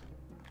bananas.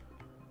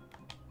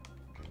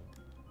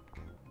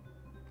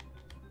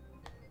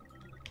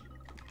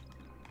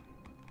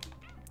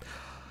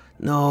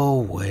 No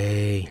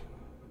way.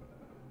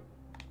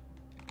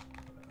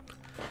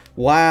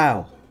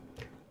 Wow.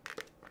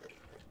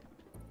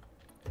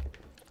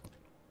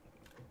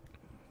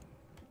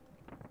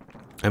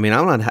 I mean,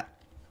 I'm not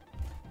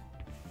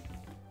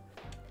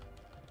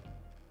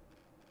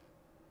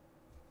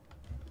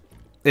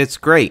It's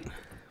great.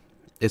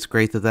 It's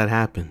great that that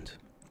happened.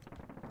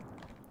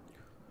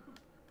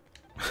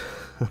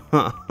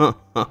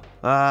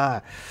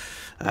 Ah.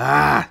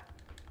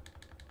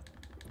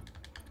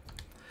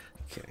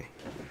 Okay.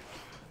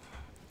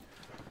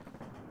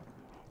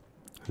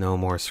 No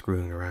more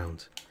screwing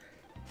around.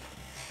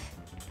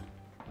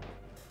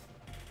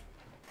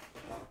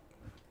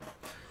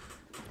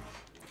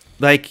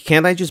 Like,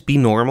 can't I just be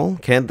normal?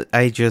 Can't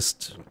I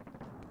just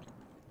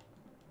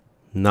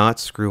not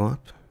screw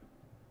up?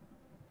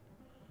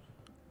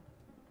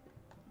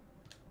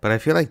 But I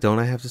feel like, don't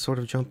I have to sort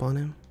of jump on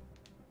him?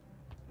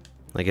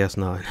 I guess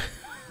not.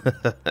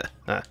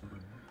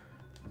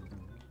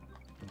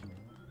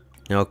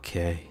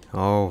 Okay,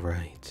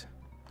 alright.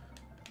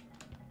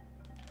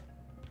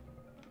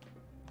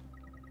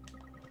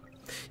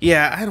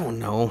 Yeah, I don't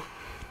know.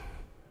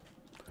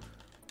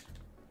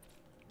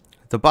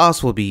 The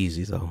boss will be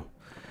easy, though.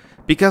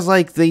 Because,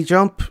 like, they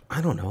jump...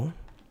 I don't know.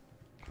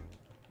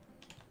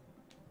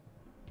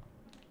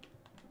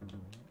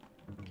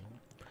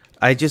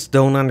 I just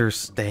don't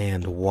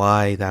understand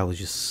why that was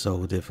just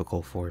so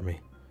difficult for me.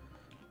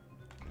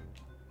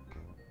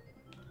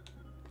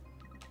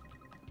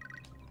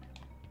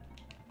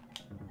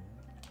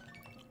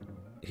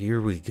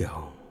 Here we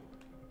go.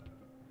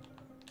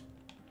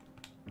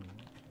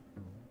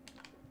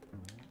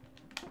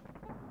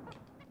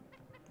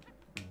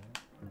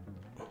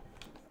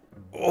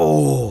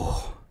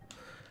 Oh,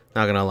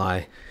 not gonna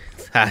lie,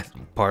 that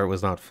part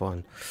was not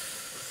fun.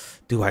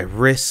 Do I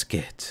risk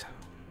it?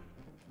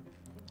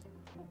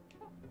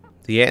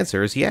 The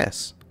answer is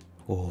yes.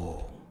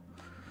 Oh.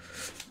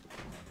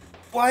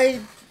 Why?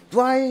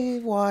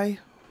 Why?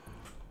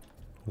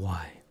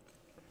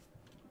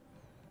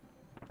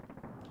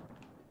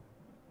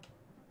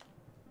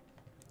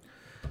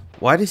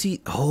 Why does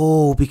he...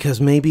 Oh, because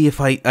maybe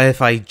if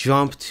I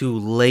jump too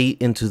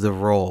late into the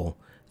roll.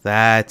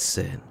 That's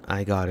it.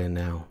 I got it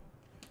now.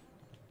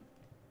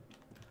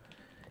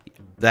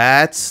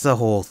 That's the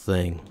whole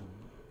thing.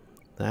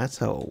 That's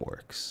how it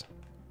works.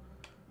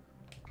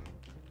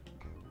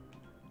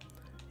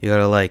 You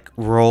gotta, like,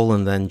 roll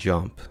and then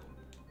jump.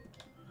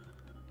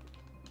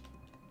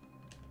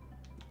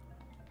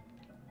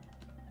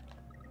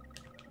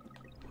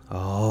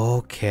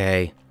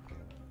 Okay.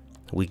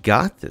 We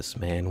got this,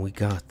 man. We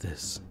got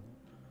this.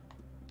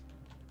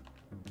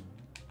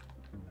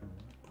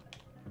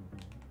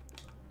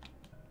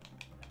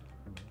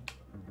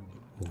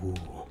 Ooh.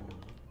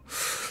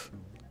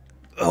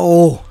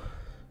 Oh!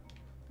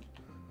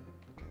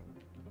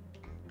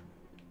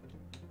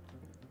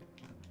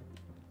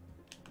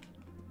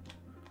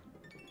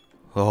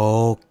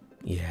 Oh,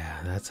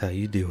 yeah, that's how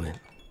you do it.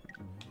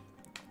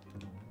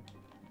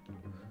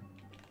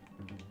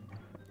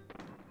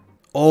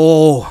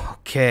 Oh,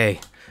 okay.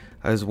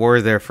 I was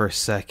worried there for a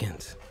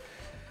second.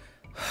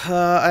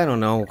 I don't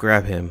know.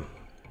 Grab him.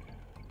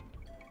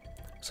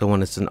 So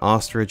when it's an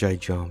ostrich, I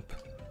jump.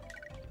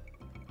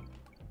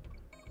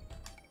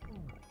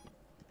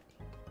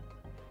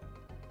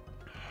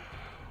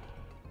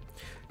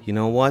 You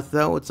know what,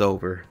 though? It's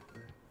over.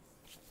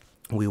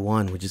 We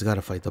won. We just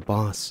gotta fight the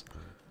boss.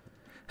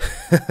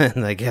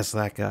 And I guess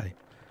that guy.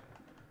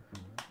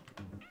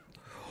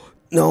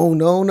 No,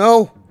 no,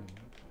 no!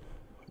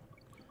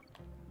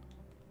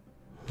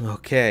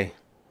 Okay.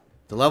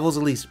 The level's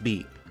at least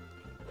beat.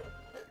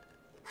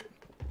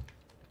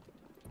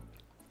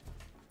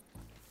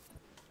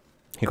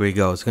 Here we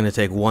go. It's gonna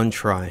take one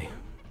try.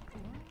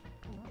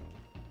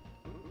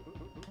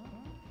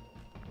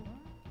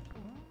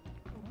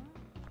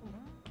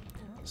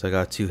 So I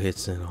got 2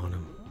 hits in on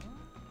him.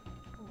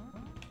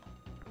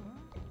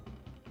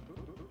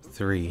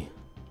 3.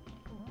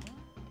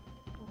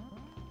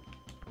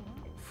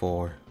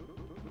 4.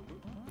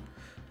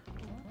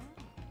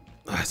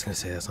 I was gonna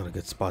say that's not a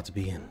good spot to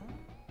be in.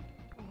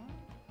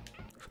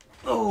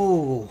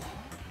 Oh!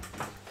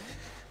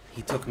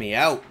 He took me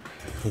out.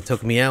 He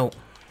took me out.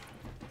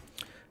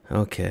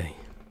 Okay.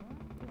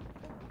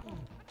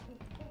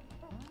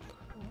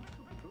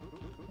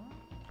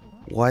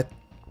 What?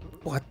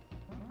 What?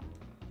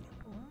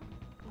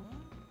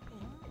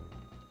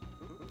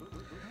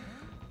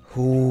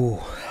 Ooh.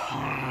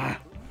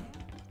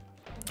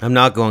 I'm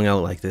not going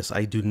out like this.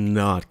 I do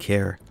not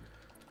care.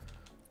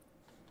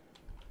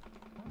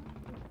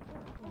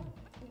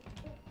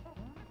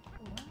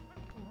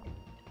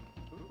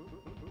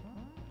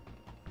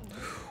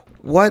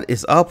 What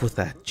is up with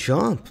that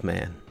jump,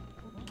 man?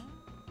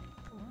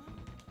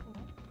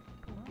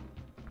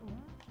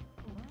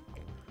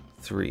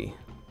 Three.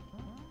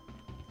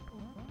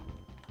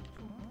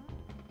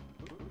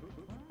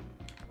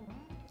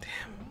 Damn.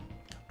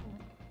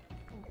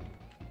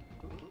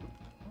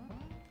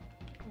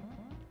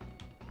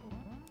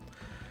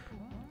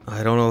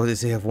 I don't know.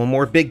 Does he have one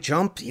more big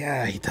jump?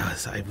 Yeah, he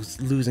does. I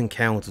was losing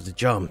count of the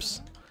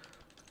jumps.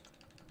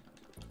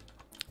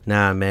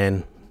 Nah,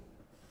 man.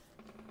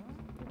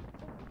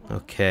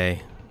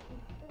 Okay.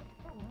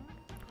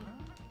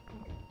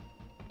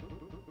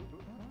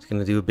 He's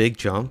gonna do a big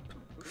jump.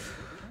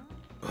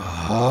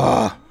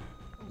 Ah,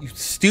 you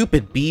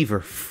stupid beaver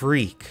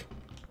freak.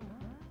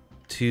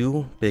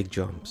 2 big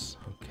jumps.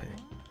 Okay.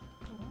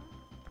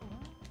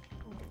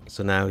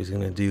 So now he's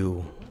gonna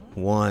do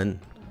 1,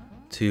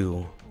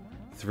 2,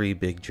 3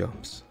 big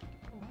jumps.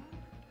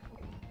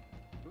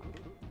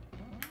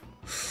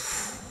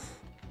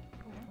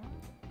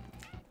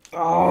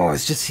 Oh,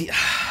 it's just he.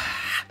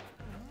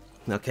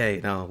 Okay,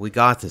 no, we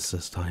got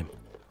this time.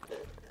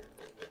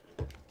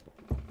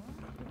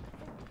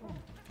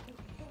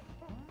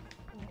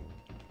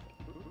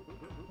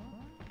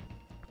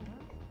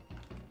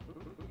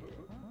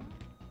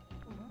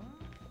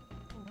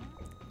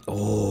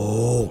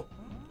 Oh,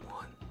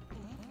 1,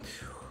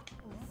 2,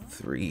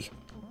 3.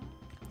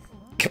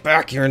 Get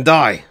back here and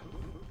die.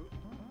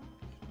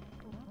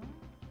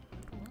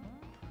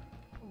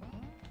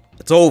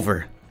 It's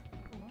over.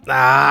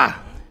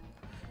 Ah.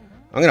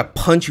 I'm gonna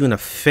punch you in the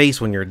face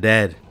when you're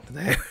dead.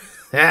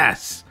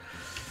 Yes.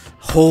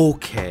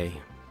 Okay.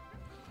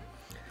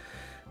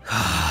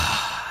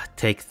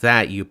 Take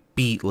that, you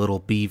beat little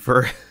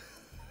beaver.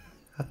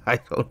 I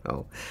don't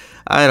know.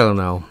 I don't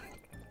know.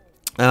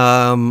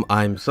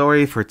 I'm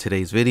sorry for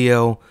today's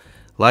video.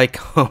 Like,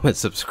 comment,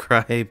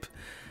 subscribe.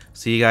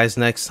 See you guys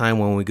next time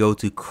when we go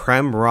to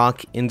Creme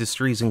Rock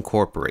Industries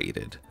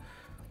Incorporated.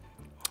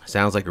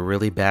 Sounds like a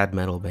really bad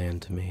metal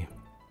band to me.